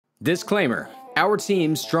Disclaimer. Our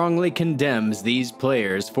team strongly condemns these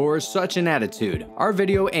players for such an attitude. Our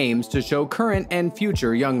video aims to show current and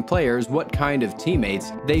future young players what kind of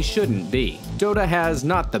teammates they shouldn't be. Dota has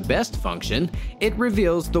not the best function. It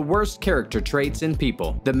reveals the worst character traits in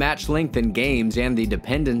people. The match length in games and the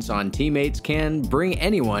dependence on teammates can bring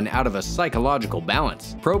anyone out of a psychological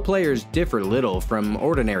balance. Pro players differ little from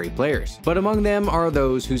ordinary players, but among them are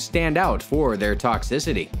those who stand out for their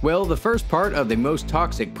toxicity. Well, the first part of the most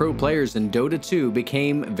toxic pro players in Dota 2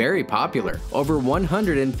 became very popular. Over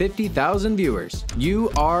 150,000 viewers.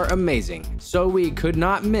 You are amazing. So we could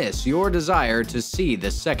not miss your desire to see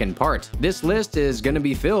the second part. This list is going to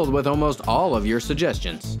be filled with almost all of your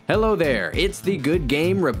suggestions. Hello there, it's the Good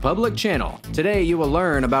Game Republic channel. Today you will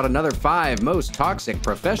learn about another 5 most toxic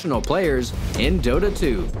professional players in Dota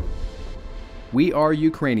 2. We are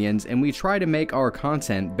Ukrainians and we try to make our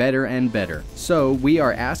content better and better. So we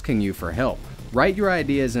are asking you for help. Write your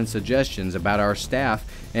ideas and suggestions about our staff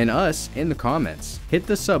and us in the comments. Hit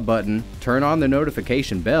the sub button, turn on the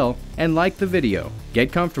notification bell, and like the video.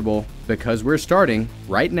 Get comfortable because we're starting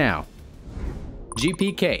right now.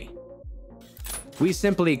 GPK. We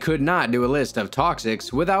simply could not do a list of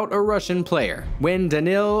toxics without a Russian player. When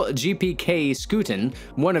Danil GPK Couldn,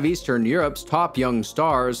 one of Eastern Europe's top young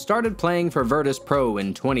stars, started playing for Virtus.pro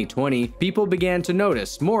in 2020, people began to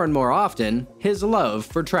notice more and more often his love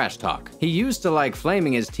for trash talk. He used to like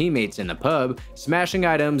flaming his teammates in the pub, smashing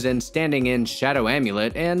items and standing in Shadow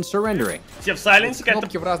Amulet and surrendering. Все в сайленсе,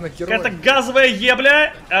 какая-то газовая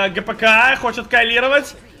ебля, ГПК хочет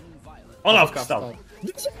кайлировать. Он авк встал.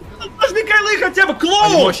 Нажми кайлы хотя бы,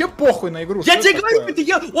 клоун! Вообще похуй на игру. Я тебе говорю,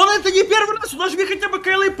 он это не первый раз, нажми хотя бы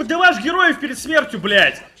кайлы, подаваешь героев перед смертью,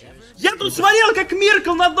 блядь. Я тут смотрел, как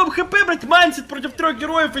Миркл на одном хп, блядь, мансит против 3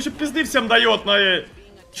 героев, еще пизды всем дает, но...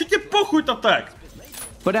 Че тебе похуй-то так?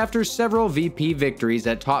 But after several VP victories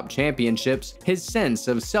at top championships, his sense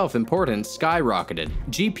of self-importance skyrocketed.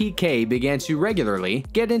 GPK began to regularly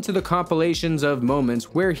get into the compilations of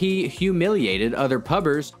moments where he humiliated other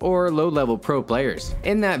pubbers or low-level pro players.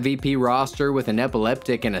 In that VP roster with an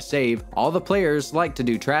epileptic and a save, all the players liked to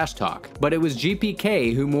do trash talk, but it was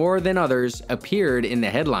GPK who more than others appeared in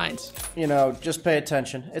the headlines. You know, just pay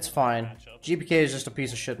attention. It's fine. GPK is just a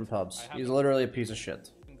piece of shit in pubs. He's literally a piece of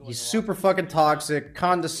shit. He's super fucking toxic,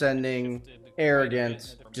 condescending,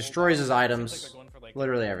 arrogant, destroys his items,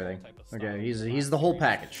 literally everything. Okay, he's the whole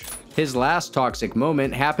package. His last toxic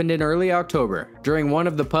moment happened in early October. During one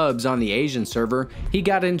of the pubs on the Asian server, he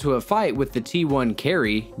got into a fight with the T1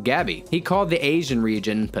 carry, Gabby. He called the Asian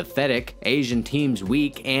region pathetic, Asian teams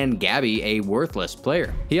weak, and Gabby a worthless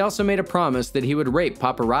player. He also made a promise that he would rape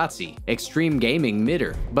paparazzi, extreme gaming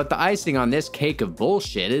midder. But the icing on this cake of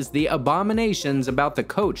bullshit is the abominations about the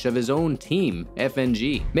coach of his own team,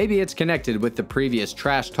 FNG. Maybe it's connected with the previous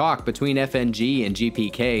trash talk between FNG and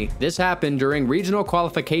GPK. This happened during regional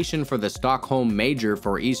qualification for the Stockholm Major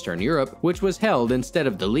for Eastern Europe, which was held instead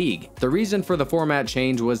of the league. The reason for the format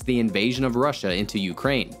change was the invasion of Russia into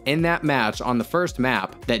Ukraine. In that match on the first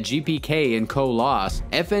map that GPK and co lost,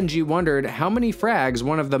 FNG wondered how many frags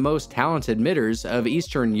one of the most talented midders of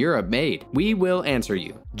Eastern Europe made. We will answer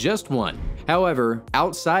you. Just one. However,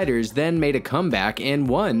 outsiders then made a comeback and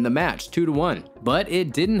won the match 2-1. But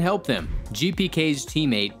it didn't help them. GPK's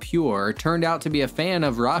teammate, Pure, turned out to be a fan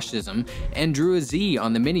of Russianism and drew a Z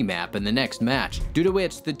on the minimap in the next match, due to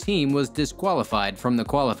which the team was disqualified from the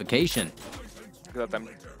qualification. Когда там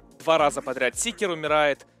 2 раза подряд Сикер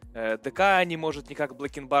умирает, ДК не может никак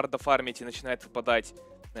Блэкенбарда фармить и начинает выпадать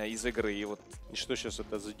из игры. И вот. И что сейчас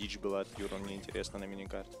это за дичь была от Юра, мне интересно на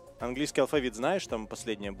миникарте. Английский алфавит знаешь, там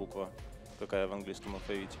последняя буква? Какая в английском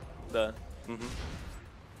алфавите? Да.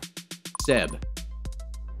 Seb.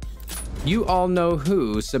 You all know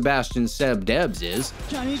who Sebastian Seb Debs is.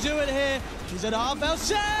 Can he do it here? He's at half bell.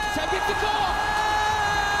 Seb gets the goal!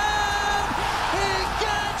 He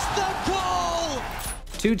gets the goal!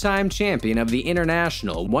 Two-time champion of the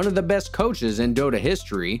International, one of the best coaches in Dota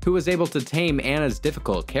history, who was able to tame Ana's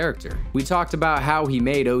difficult character. We talked about how he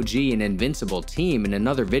made OG an invincible team in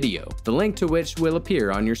another video, the link to which will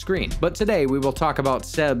appear on your screen. But today we will talk about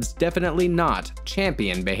Seb's definitely not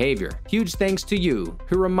champion behavior. Huge thanks to you,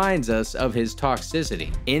 who reminds us of his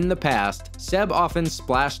toxicity. In the past, Seb often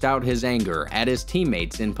splashed out his anger at his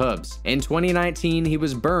teammates in pubs. In 2019, he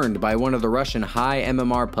was burned by one of the Russian high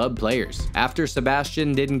MMR pub players. After Sebastian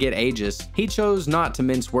situation didn't get ageist, he chose not to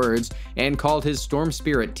mince words and called his Storm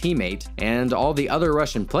Spirit teammate and all the other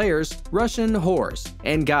Russian players Russian whores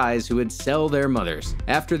and guys who would sell their mothers.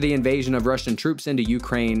 After the invasion of Russian troops into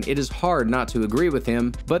Ukraine, it is hard not to agree with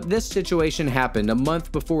him, but this situation happened a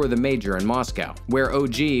month before the major in Moscow, where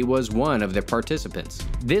OG was one of the participants.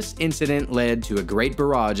 This incident led to a great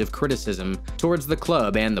barrage of criticism towards the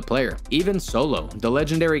club and the player. Even Solo, the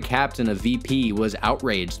legendary captain of VP, was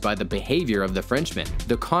outraged by the behavior of the Frenchman.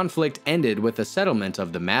 The conflict ended with a settlement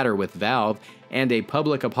of the matter with Valve and a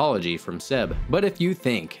public apology from Seb. But if you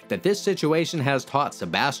think that this situation has taught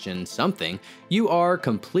Sebastian something, you are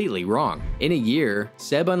completely wrong. In a year,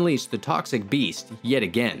 Seb unleashed the toxic beast yet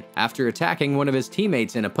again. After attacking one of his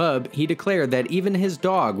teammates in a pub, he declared that even his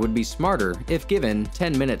dog would be smarter if given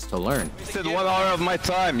 10 minutes to learn. Wasted 1 hour of my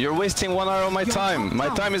time. You're wasting 1 hour of my time. My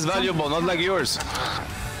time is valuable, not like yours.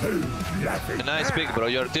 Nice pick, bro.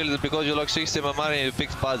 You're tilted because you lost 60 money and you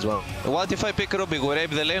picked Spuds one. What if I pick Rubik? Will rape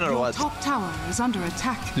the lane or what? Top tower is under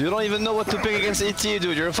attack. You don't even know what to pick against ET,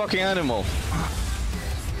 dude. You're a fucking animal.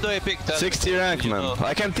 So I picked 60 rank, man. know.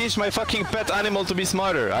 I can teach my fucking pet animal to be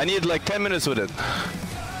smarter. I need like 10 minutes with it.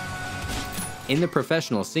 In the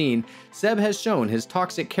professional scene, Seb has shown his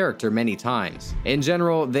toxic character many times. In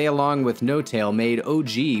general, they along with No Tail made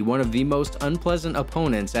OG one of the most unpleasant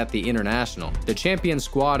opponents at the International. The champion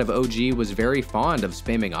squad of OG was very fond of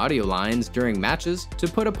spamming audio lines during matches to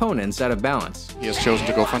put opponents out of balance. He has chosen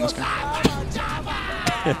to go for this guy.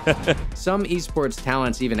 Some esports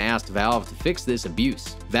talents even asked Valve to fix this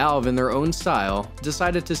abuse. Valve, in their own style,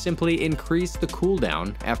 decided to simply increase the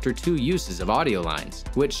cooldown after 2 uses of audio lines,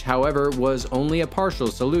 which, however, was only a partial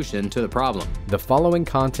solution to the problem. The following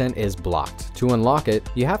content is blocked. To unlock it,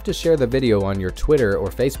 you have to share the video on your Twitter or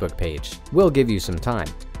Facebook page. We'll give you some time.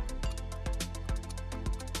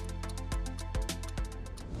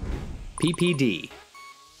 PPD.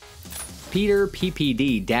 Peter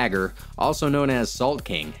PPD Dagger, also known as Salt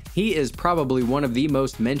King. He is probably one of the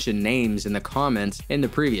most mentioned names in the comments in the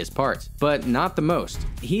previous parts, but not the most.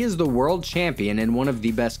 He is the world champion and one of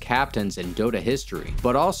the best captains in Dota history,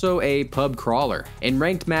 but also a pub crawler. In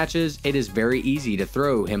ranked matches, it is very easy to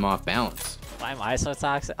throw him off balance. Why am I so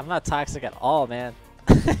toxic? I'm not toxic at all, man.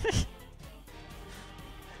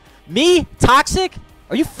 Me? Toxic?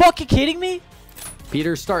 Are you fucking kidding me?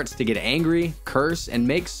 Peter starts to get angry, curse, and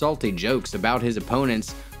make salty jokes about his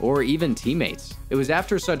opponents or even teammates. It was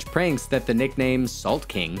after such pranks that the nickname Salt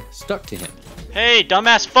King stuck to him. Hey,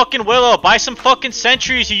 dumbass fucking Willow, buy some fucking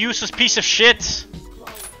sentries, you useless piece of shit!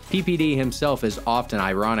 PPD himself is often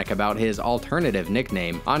ironic about his alternative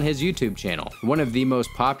nickname on his YouTube channel. One of the most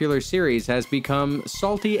popular series has become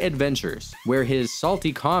Salty Adventures, where his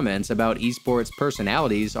salty comments about esports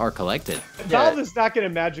personalities are collected. Valve is not going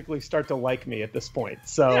to magically start to like me at this point,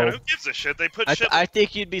 so... Yeah, who gives a shit? They put shit... I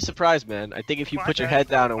think you'd be surprised, man. I think if you put your head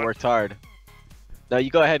down and worked hard. No, you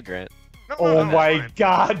go ahead, Grant. Oh my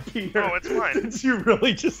god, Peter. No, it's fine. Did you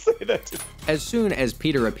really just say that to me? As soon as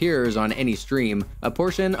Peter appears on any stream, a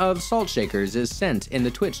portion of Salt Shakers is sent in the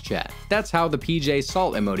Twitch chat. That's how the PJ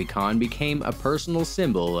Salt emoticon became a personal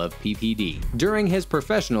symbol of PPD. During his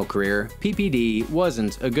professional career, PPD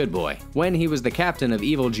wasn't a good boy. When he was the captain of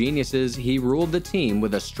Evil Geniuses, he ruled the team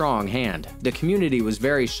with a strong hand. The community was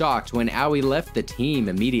very shocked when Owie left the team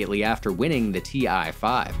immediately after winning the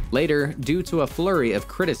TI-5. Later, due to a flurry of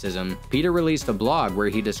criticism, Peter released a blog where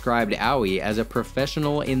he described Owie as a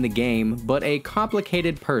professional in the game, but a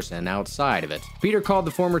complicated person outside of it. Peter called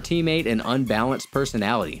the former teammate an unbalanced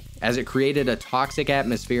personality, as it created a toxic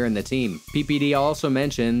atmosphere in the team. PPD also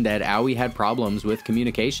mentioned that Owie had problems with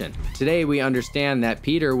communication. Today, we understand that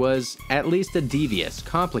Peter was at least a devious,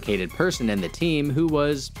 complicated person in the team who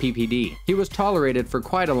was PPD. He was tolerated for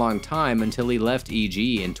quite a long time until he left EG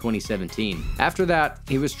in 2017. After that,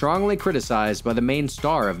 he was strongly criticized by the main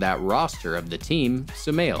star of that roster of the team,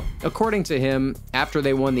 Sumail. According to him, after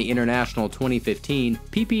they won the International 2015,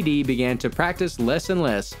 PPD began to practice less and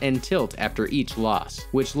less and tilt after each loss,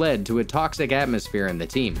 which led to a toxic atmosphere in the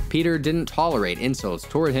team. Peter didn't tolerate insults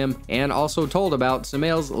toward him and also told about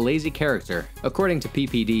Sumail's lazy character. According to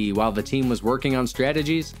PPD, while the team was working on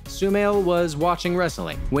strategies, Sumail was watching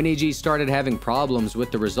wrestling. When EG started having problems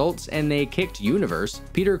with the results and they kicked Universe,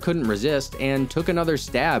 Peter couldn't resist and took another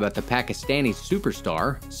stab at the Pakistani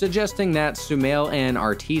superstar, suggesting that Sumail and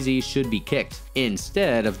Arteezy should be kicked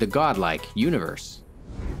instead of the godlike Universe.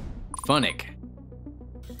 Funnick.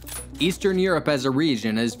 Eastern Europe as a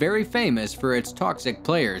region is very famous for its toxic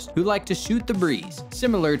players who like to shoot the breeze.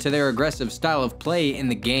 Similar to their aggressive style of play in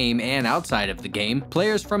the game and outside of the game,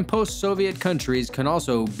 players from post-Soviet countries can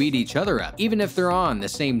also beat each other up, even if they're on the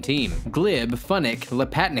same team. Glib Funnick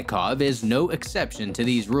Lepatnikov is no exception to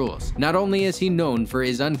these rules. Not only is he known for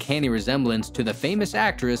his uncanny resemblance to the famous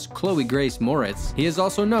actress Chloe Grace Moritz, he is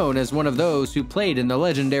also known as one of those who played in the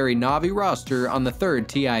legendary Na'Vi roster on the 3rd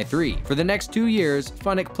TI3. For the next 2 years,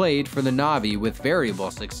 Funnick played for the Na'Vi with variable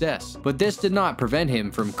success, but this did not prevent him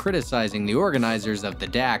from criticizing the organizers of the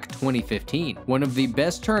DAC 2015, one of the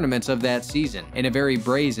best tournaments of that season, in a very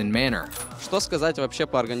brazen manner. Что сказать вообще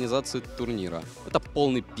по организации турнира? Это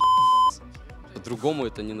полный пи***ц. По-другому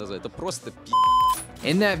это не назвать. Это просто пи***ц.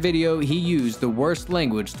 In that video, he used the worst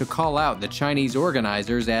language to call out the Chinese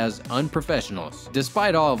organizers as unprofessionals.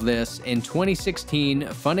 Despite all of this, in 2016,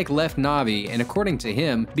 Funnick left Na'Vi and, according to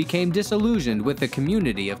him, became disillusioned with the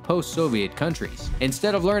community of post-Soviet countries.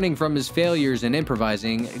 Instead of learning from his failures and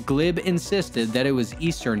improvising, Glib insisted that it was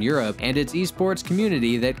Eastern Europe and its esports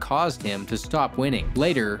community that caused him to stop winning.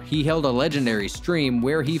 Later, he held a legendary stream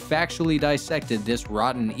where he factually dissected this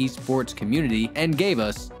rotten esports community and gave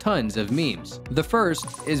us tons of memes. The first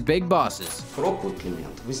is Big Bosses. Про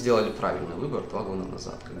комплимент. Вы сделали правильный выбор 2 года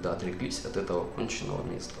назад, когда отреклись от этого конченного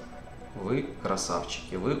места. Вы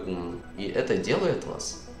красавчики, вы умны. И это делает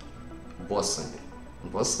вас боссами.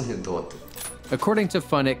 Боссами Доты. According to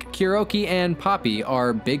Funnick, Kuroki and Poppy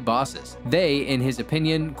are big bosses. They, in his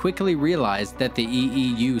opinion, quickly realized that the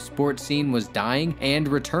EEU sports scene was dying and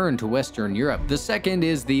returned to Western Europe. The second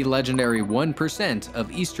is the legendary 1% of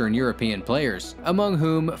Eastern European players, among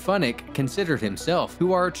whom Funnick considered himself,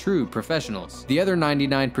 who are true professionals. The other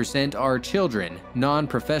 99% are children,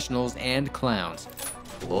 non-professionals, and clowns.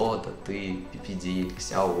 Лода, ты, PPD,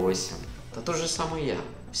 Xiao8. Это то же самое я.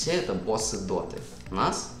 Все это боссы Доты.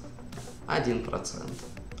 Нас 1%,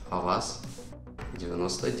 а вас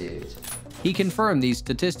 99%. He confirmed these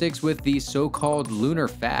statistics with the so-called lunar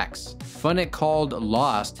facts. Funnick called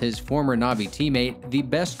Lost, his former Na'Vi teammate, the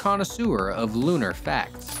best connoisseur of lunar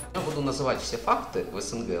facts. Я буду называть все факты в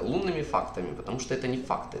СНГ лунными фактами, потому что это не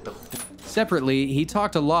факты, это хуй. Separately, he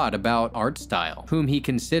talked a lot about art style, whom he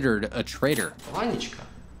considered a traitor. Ванечка,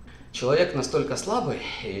 человек настолько слабый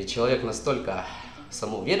и человек настолько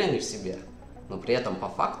самоуверенный в себе, но при этом по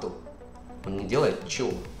факту он не делает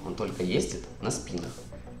ничего, он только ездит на спинах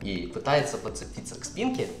и пытается подцепиться к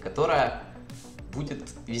спинке, которая будет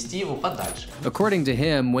вести его подальше. According to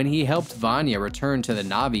him, when he helped Vanya return to the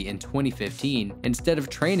Na'Vi in 2015, instead of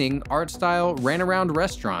training, Artstyle ran around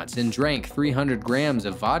restaurants and drank 300 grams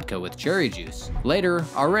of vodka with cherry juice. Later,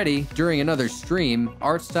 already, during another stream,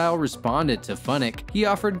 Artstyle responded to Funnick. He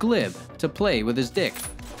offered Glib to play with his dick.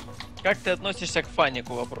 Как ты относишься к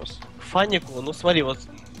Фаннику вопрос? К Фаннику? Ну смотри, вот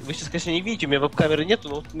вы сейчас, конечно, не видите, у меня веб-камеры нету,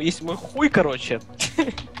 но вот есть мой хуй, короче,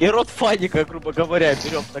 и рот Фанника, грубо говоря,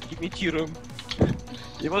 берем, так имитируем.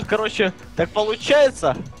 И вот, короче, так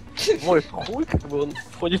получается, мой хуй, как бы он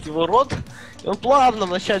входит в его рот, и он плавно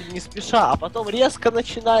вначале не спеша, а потом резко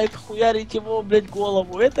начинает хуярить его, блядь,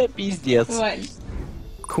 голову. Это пиздец.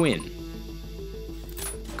 Quinn.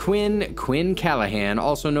 Quinn Callahan,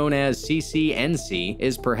 also known as CCNC,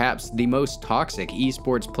 is perhaps the most toxic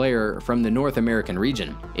esports player from the North American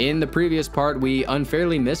region. In the previous part, we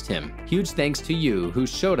unfairly missed him. Huge thanks to you who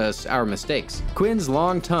showed us our mistakes. Quinn's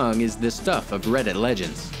long tongue is the stuff of Reddit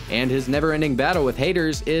legends, and his never-ending battle with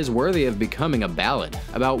haters is worthy of becoming a ballad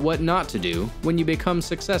about what not to do when you become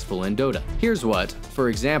successful in Dota. Here's what, for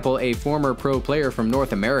example, a former pro player from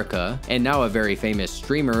North America, and now a very famous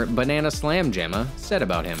streamer, Banana Slam Jamma, said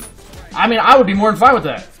about him. I mean, I would be more than fine with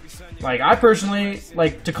that. Like, I personally,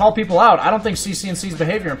 like, to call people out, I don't think CCNC's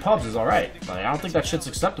behavior in pubs is alright. Like, I don't think that shit's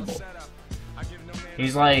acceptable.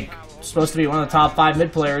 He's, like, supposed to be one of the top 5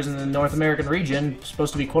 mid players in the North American region,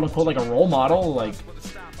 supposed to be quote-unquote like a role model, like,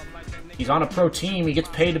 he's on a pro team, he gets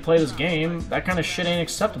paid to play this game, that kind of shit ain't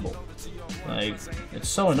acceptable. Like, it's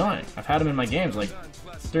so annoying. I've had him in my games, like,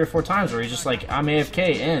 3 or 4 times where he's just like, I'm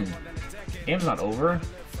AFK, end. The game's not over.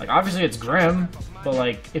 Like, obviously it's grim, but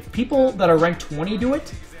like, if people that are ranked 20 do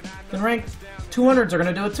it, then rank 200s are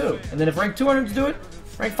gonna do it too. And then if rank 200s do it,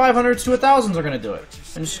 rank 500s to 1000s are gonna do it.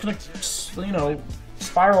 And it's just gonna, you know,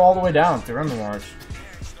 spiral all the way down through MMRs.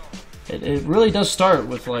 It really does start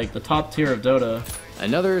with like the top tier of Dota.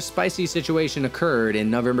 Another spicy situation occurred in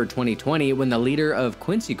November 2020 when the leader of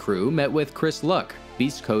Quincy Crew met with Chris Luck,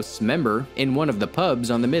 Beast Coast's member, in one of the pubs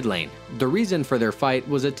on the mid lane. The reason for their fight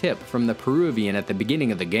was a tip from the Peruvian at the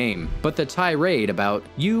beginning of the game, but the tirade about,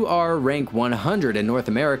 you are rank 100 in North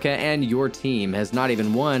America and your team has not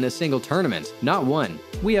even won a single tournament. Not one.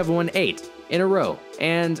 We have won 8. in a row.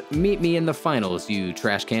 And meet me in the finals, you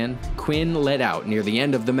trash can. Quinn let out near the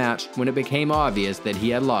end of the match when it became obvious that he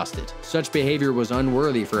had lost it. Such behavior was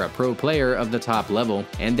unworthy for a pro player of the top level,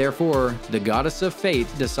 and therefore, the Goddess of Fate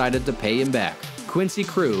decided to pay him back. Quincy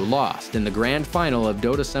Crew lost in the grand final of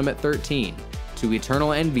Dota Summit 13 to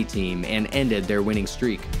Eternal Envy Team and ended their winning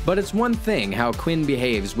streak. But it's one thing how Quinn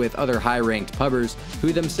behaves with other high-ranked pubbers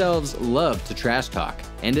who themselves love to trash talk,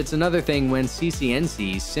 and it's another thing when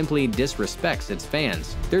CCNC simply disrespects its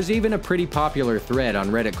fans. There's even a pretty popular thread on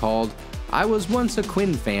Reddit called "I was once a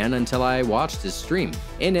Quinn fan until I watched his stream."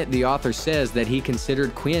 In it, the author says that he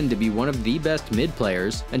considered Quinn to be one of the best mid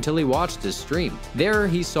players until he watched his stream. There,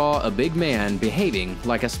 he saw a big man behaving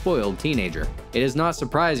like a spoiled teenager. It is not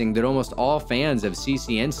surprising that almost all fans of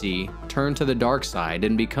CCNC turn to the dark side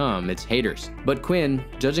and become its haters. But Quinn,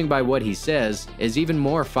 judging by what he says, is even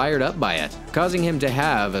more fired up by it, causing him to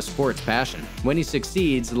have a sports passion. When he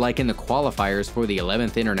succeeds, like in the qualifiers for the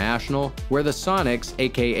 11th International, where the Sonics,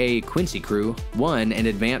 aka Quincy Crew, won and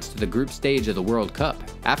advanced to the group stage of the World Cup.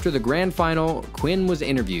 After the grand final, Quinn was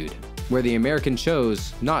interviewed, where the American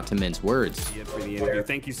chose not to mince words. For the interview.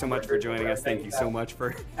 Thank you so much for joining us. Thank you so much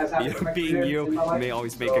for being you. You may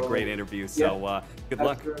always make a great interview. So good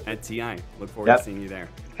luck at TI. Look forward to seeing you there.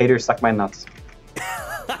 Haters suck my nuts.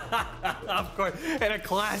 Of course, and a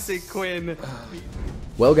classic Quinn.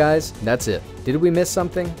 Well guys, that's it. Did we miss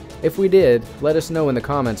something? If we did, let us know in the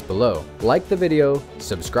comments below. Like the video,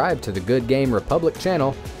 subscribe to the Good Game Republic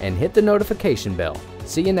channel, and hit the notification bell.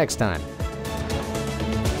 See you next time.